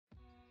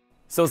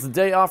So it's the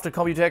day after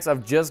Computex.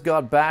 I've just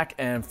got back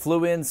and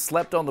flew in,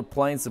 slept on the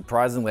plane.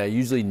 Surprisingly, I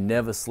usually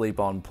never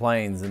sleep on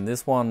planes, and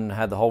this one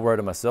had the whole row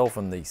to myself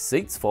and the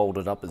seats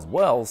folded up as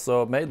well,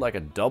 so it made like a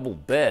double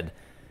bed.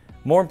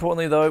 More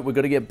importantly though, we've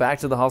got to get back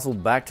to the hustle,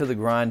 back to the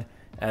grind,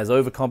 as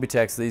over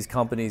Computex, these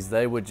companies,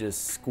 they were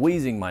just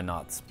squeezing my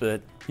nuts.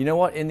 But you know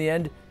what, in the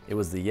end, it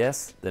was the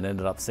yes that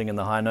ended up singing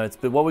the high notes.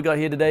 But what we got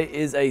here today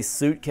is a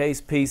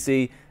SuitCase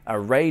PC, a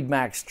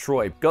RaidMax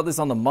Troy. Got this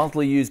on the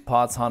monthly used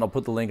parts hunt. I'll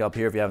put the link up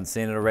here if you haven't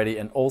seen it already,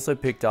 and also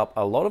picked up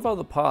a lot of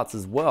other parts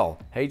as well.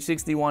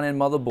 H61N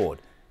motherboard,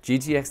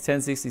 GTX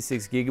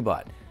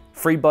 1066GB,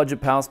 free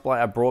budget power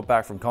supply I brought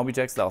back from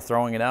Computex. They were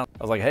throwing it out.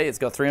 I was like, hey, it's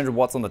got 300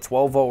 watts on the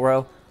 12 volt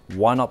rail.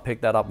 Why not pick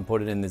that up and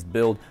put it in this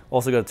build?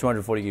 Also got a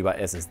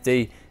 240GB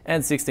SSD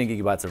and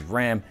 16GB of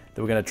RAM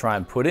that we're gonna try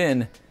and put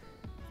in.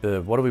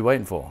 But what are we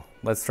waiting for?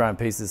 Let's try and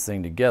piece this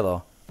thing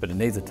together, but it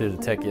needs a to the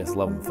tech yes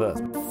level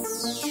first.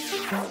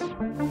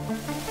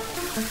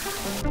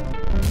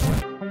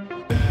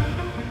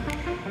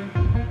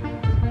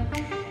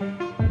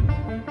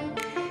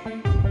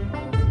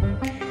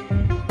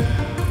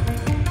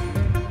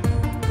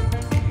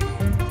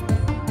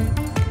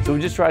 So we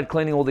just tried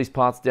cleaning all these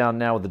parts down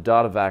now with the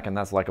data vac, and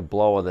that's like a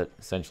blower that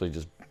essentially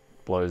just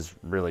blows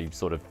really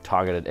sort of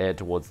targeted air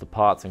towards the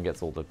parts and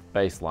gets all the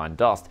baseline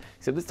dust.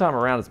 Except this time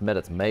around it's met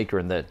its maker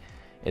in that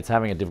it's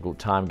having a difficult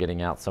time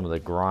getting out some of the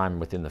grime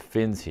within the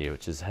fins here,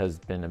 which has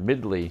been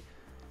admittedly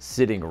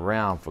sitting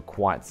around for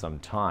quite some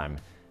time.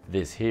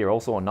 This here.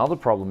 Also another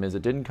problem is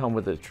it didn't come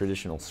with a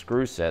traditional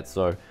screw set,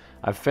 so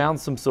I've found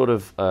some sort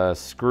of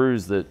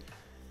screws that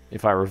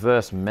if I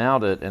reverse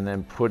mount it and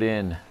then put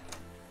in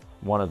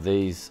one of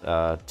these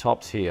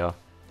tops here,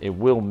 it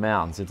will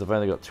mount. Since I've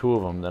only got two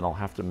of them, then I'll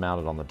have to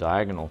mount it on the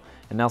diagonal.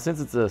 And now since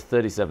it's a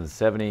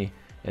 3770,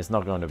 it's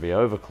not going to be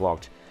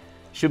overclocked. It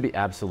should be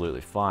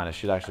absolutely fine. It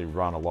should actually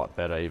run a lot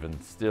better even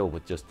still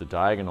with just the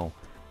diagonal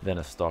than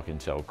a stock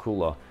Intel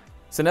cooler.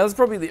 So now this is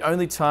probably the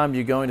only time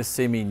you're going to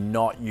see me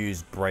not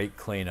use brake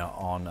cleaner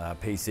on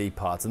PC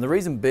parts. And the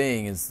reason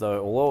being is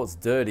though, although it's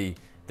dirty,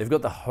 they've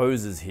got the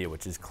hoses here,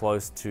 which is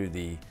close to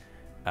the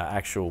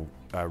actual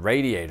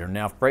radiator.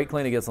 Now if brake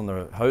cleaner gets on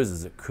the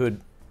hoses, it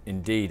could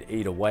indeed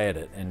eat away at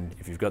it, and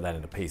if you've got that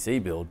in a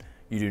PC build,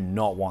 you do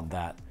not want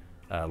that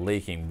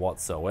leaking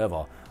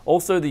whatsoever.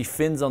 Also the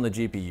fins on the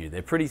GPU,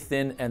 they're pretty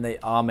thin and they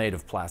are made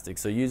of plastic,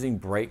 so using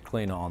brake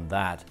cleaner on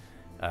that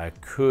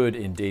could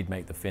indeed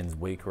make the fins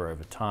weaker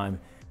over time.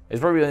 It's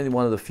probably only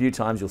one of the few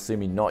times you'll see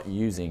me not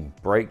using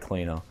brake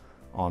cleaner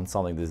on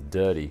something this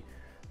dirty,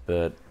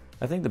 but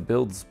I think the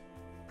build's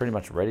pretty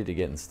much ready to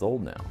get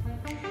installed now.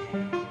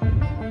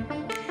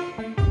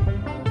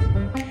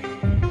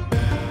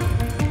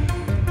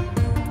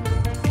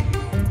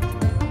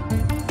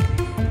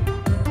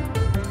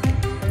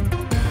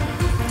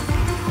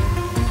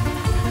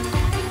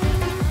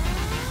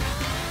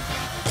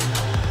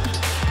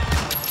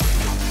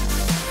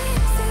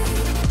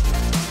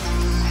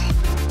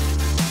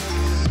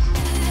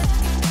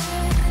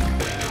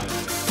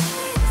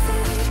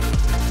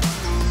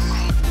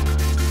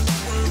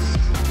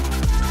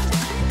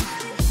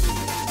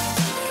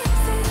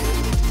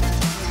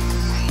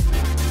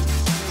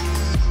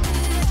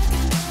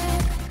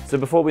 So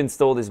before we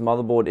install this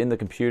motherboard in the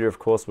computer, of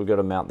course, we've got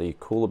to mount the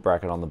cooler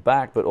bracket on the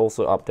back, but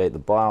also update the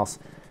BIOS.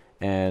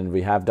 And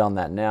we have done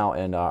that now,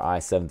 and our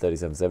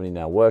i7-3770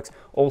 now works.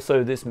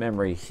 Also, this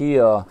memory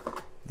here,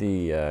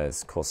 the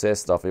Corsair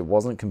stuff, it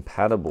wasn't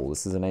compatible.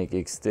 This is an 8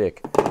 gig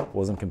stick. It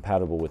wasn't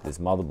compatible with this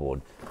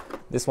motherboard.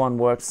 This one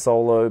worked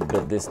solo,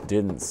 but this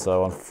didn't.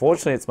 So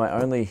unfortunately, it's my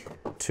only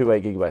two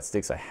 8 gigabyte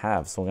sticks I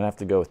have. So I'm gonna have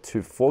to go with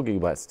two 4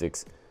 gigabyte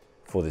sticks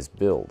for this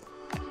build.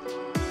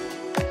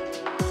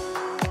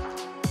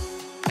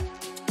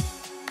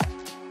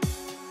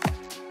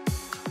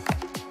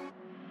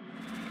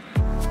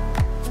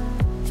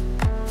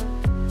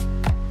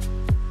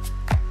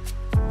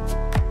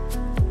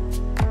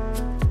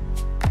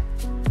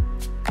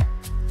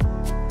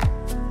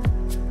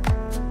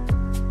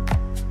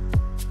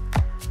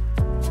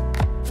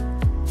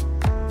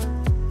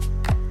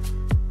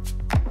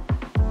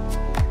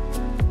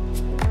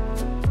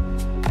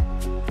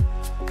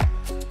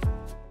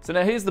 So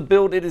now here's the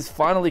build. It is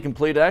finally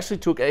complete. It actually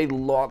took a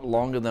lot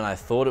longer than I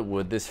thought it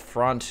would. This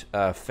front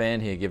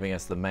fan here giving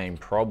us the main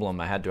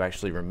problem. I had to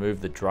actually remove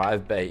the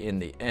drive bay in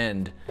the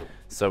end.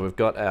 So we've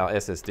got our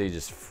SSD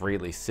just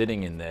freely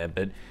sitting in there,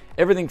 but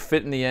everything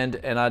fit in the end,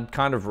 and I'd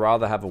kind of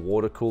rather have a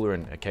water cooler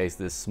in a case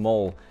this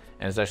small.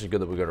 And it's actually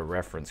good that we've got a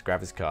reference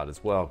graphics card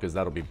as well, because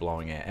that'll be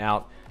blowing air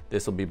out.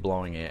 This will be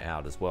blowing air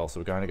out as well. So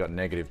we've kind of got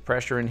negative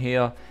pressure in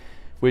here,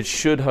 which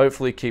should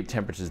hopefully keep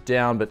temperatures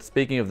down. But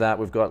speaking of that,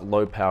 we've got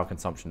low power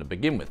consumption to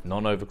begin with.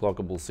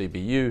 Non-overclockable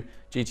CPU,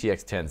 GTX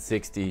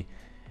 1060,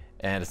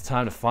 and it's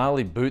time to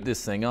finally boot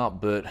this thing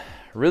up. But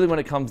really when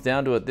it comes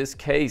down to it, this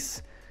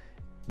case,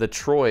 the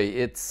Troy,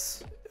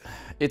 it's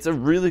a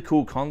really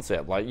cool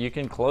concept. Like you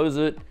can close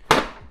it,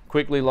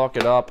 quickly lock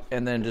it up,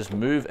 and then just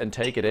move and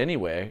take it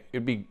anywhere.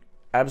 It'd be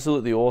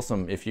absolutely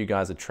awesome if you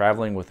guys are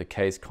traveling with a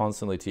case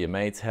constantly to your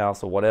mate's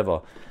house or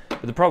whatever.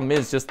 But the problem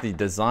is just the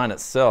design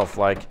itself.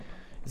 Like,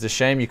 it's a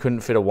shame you couldn't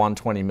fit a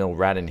 120mm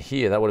rad in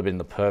here. That would have been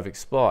the perfect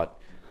spot.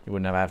 You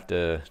wouldn't have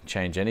to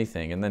change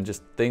anything. And then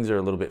just things are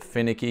a little bit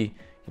finicky.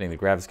 Getting the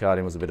graphics card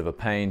in was a bit of a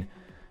pain.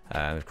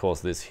 And of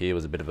course this here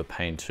was a bit of a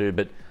pain too.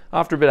 But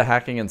after a bit of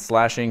hacking and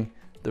slashing,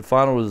 the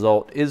final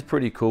result is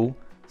pretty cool.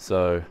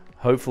 So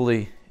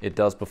hopefully it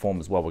does perform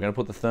as well. We're going to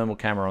put the thermal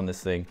camera on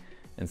this thing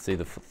and see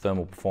the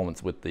thermal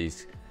performance with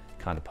these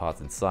kind of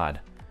parts inside.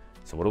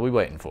 So what are we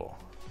waiting for?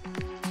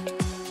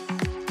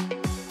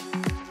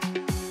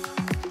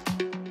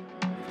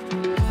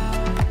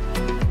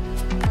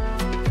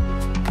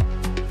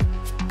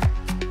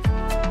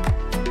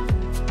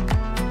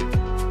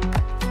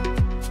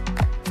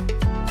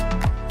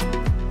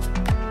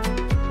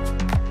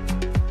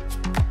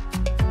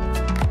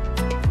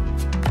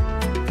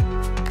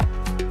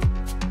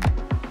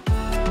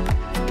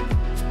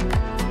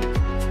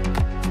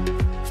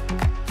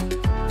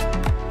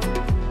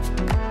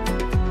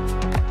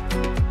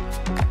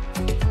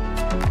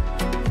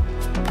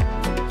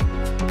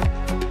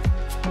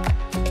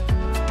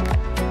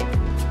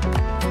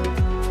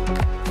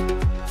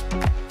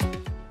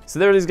 So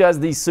there it is, guys.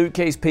 The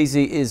SuitCase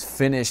PC is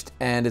finished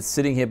and it's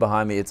sitting here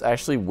behind me. It's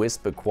actually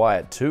whisper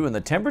quiet too, and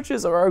the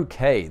temperatures are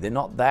okay. They're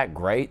not that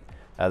great.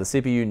 The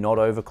CPU not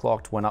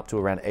overclocked, went up to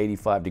around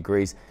 85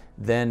 degrees.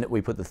 Then we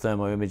put the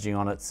thermal imaging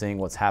on it, seeing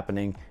what's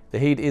happening. The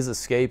heat is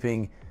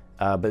escaping,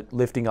 but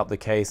lifting up the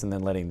case and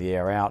then letting the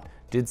air out.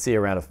 Did see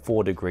around a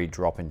 4-degree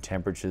drop in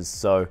temperatures.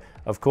 So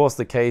of course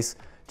the case,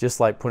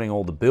 just like putting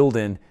all the build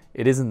in,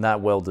 it isn't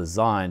that well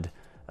designed.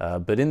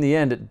 But in the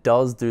end, it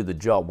does do the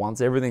job.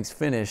 Once everything's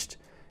finished,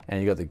 and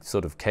you got the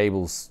sort of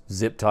cables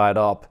zip tied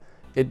up,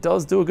 it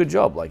does do a good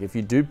job. Like, if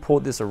you do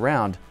port this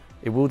around,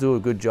 it will do a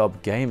good job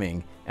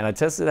gaming. And I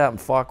tested it out in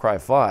Far Cry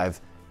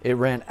 5. It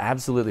ran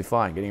absolutely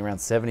fine, getting around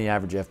 70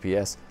 average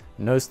FPS,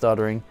 no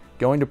stuttering.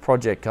 Going to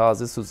Project Cars,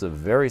 this was a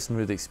very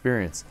smooth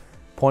experience.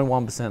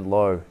 0.1%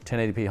 low,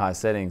 1080p high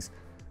settings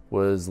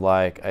was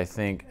like, I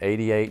think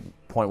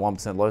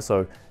 88.1% low,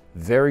 so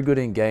very good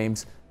in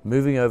games.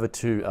 Moving over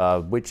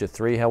to Witcher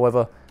 3,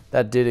 however,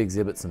 that did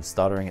exhibit some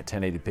stuttering at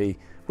 1080p.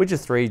 Witcher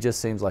 3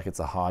 just seems like it's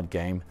a hard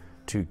game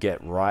to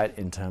get right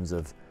in terms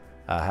of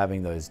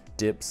having those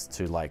dips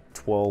to like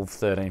 12,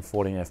 13,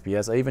 14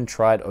 FPS. I even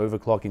tried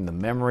overclocking the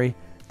memory.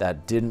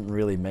 That didn't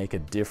really make a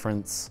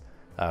difference.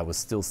 Was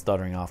still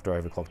stuttering after I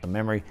overclocked the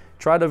memory.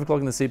 Tried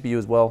overclocking the CPU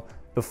as well.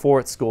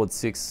 Before it scored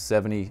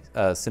 670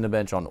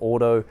 Cinebench on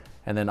auto,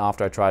 and then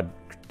after I tried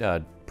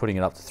putting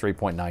it up to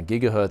 3.9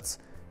 gigahertz,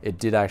 it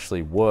did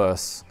actually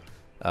worse.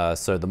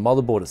 So the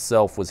motherboard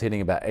itself was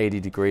hitting about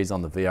 80 degrees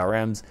on the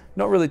VRMs.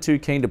 Not really too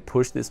keen to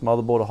push this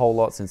motherboard a whole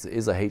lot since it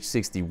is a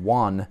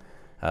H61,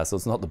 so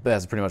it's not the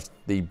best, pretty much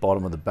the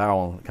bottom of the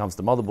barrel when it comes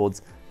to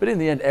motherboards. But in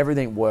the end,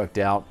 everything worked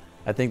out.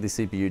 I think the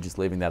CPU, just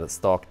leaving that at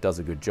stock, does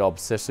a good job,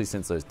 especially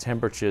since those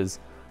temperatures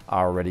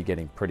are already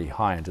getting pretty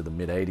high into the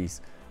mid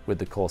 80s with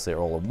the Corsair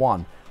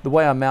All-in-One. The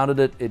way I mounted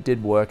it, it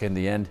did work in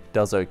the end,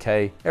 does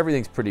okay.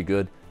 Everything's pretty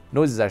good.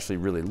 Noise is actually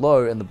really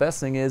low, and the best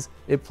thing is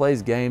it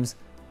plays games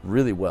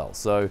really well.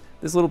 So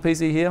this little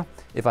PC here,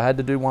 if I had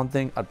to do one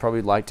thing, I'd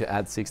probably like to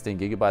add 16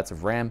 gigabytes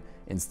of RAM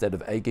instead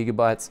of 8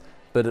 gigabytes,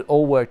 but it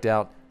all worked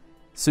out.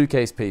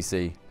 SuitCase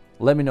PC.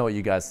 Let me know what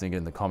you guys think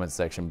in the comments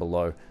section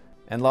below.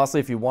 And lastly,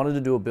 if you wanted to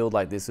do a build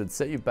like this, it'd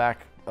set you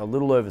back a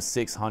little over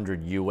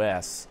 600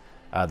 US.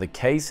 The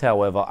case,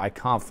 however, I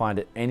can't find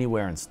it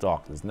anywhere in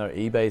stock. There's no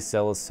eBay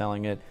sellers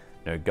selling it,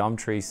 no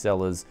Gumtree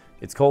sellers.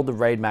 It's called the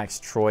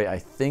RaidMax Troy. I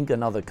think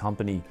another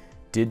company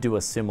did do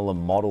a similar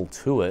model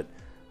to it,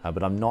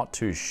 but I'm not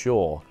too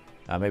sure.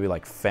 Maybe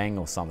like Feng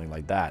or something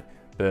like that.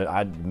 But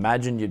I'd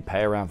imagine you'd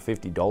pay around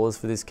 $50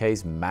 for this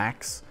case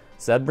max.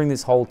 So that'd bring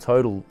this whole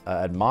total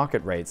at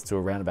market rates to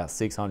around about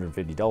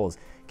 $650.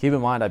 Keep in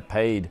mind, I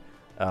paid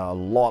a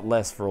lot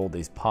less for all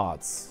these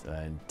parts.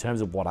 In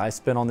terms of what I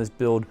spent on this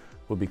build,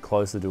 would be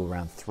closer to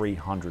around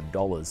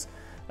 $300.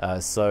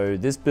 So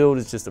this build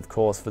is just, of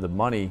course, for the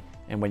money.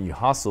 And when you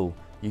hustle,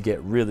 you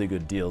get really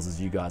good deals,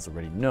 as you guys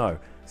already know.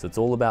 So it's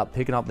all about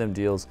picking up them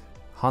deals,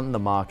 hunting the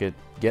market,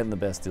 getting the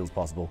best deals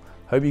possible.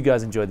 Hope you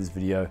guys enjoyed this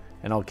video,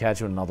 and I'll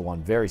catch you in another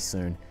one very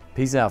soon.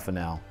 Peace out for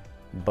now.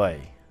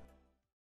 Bye.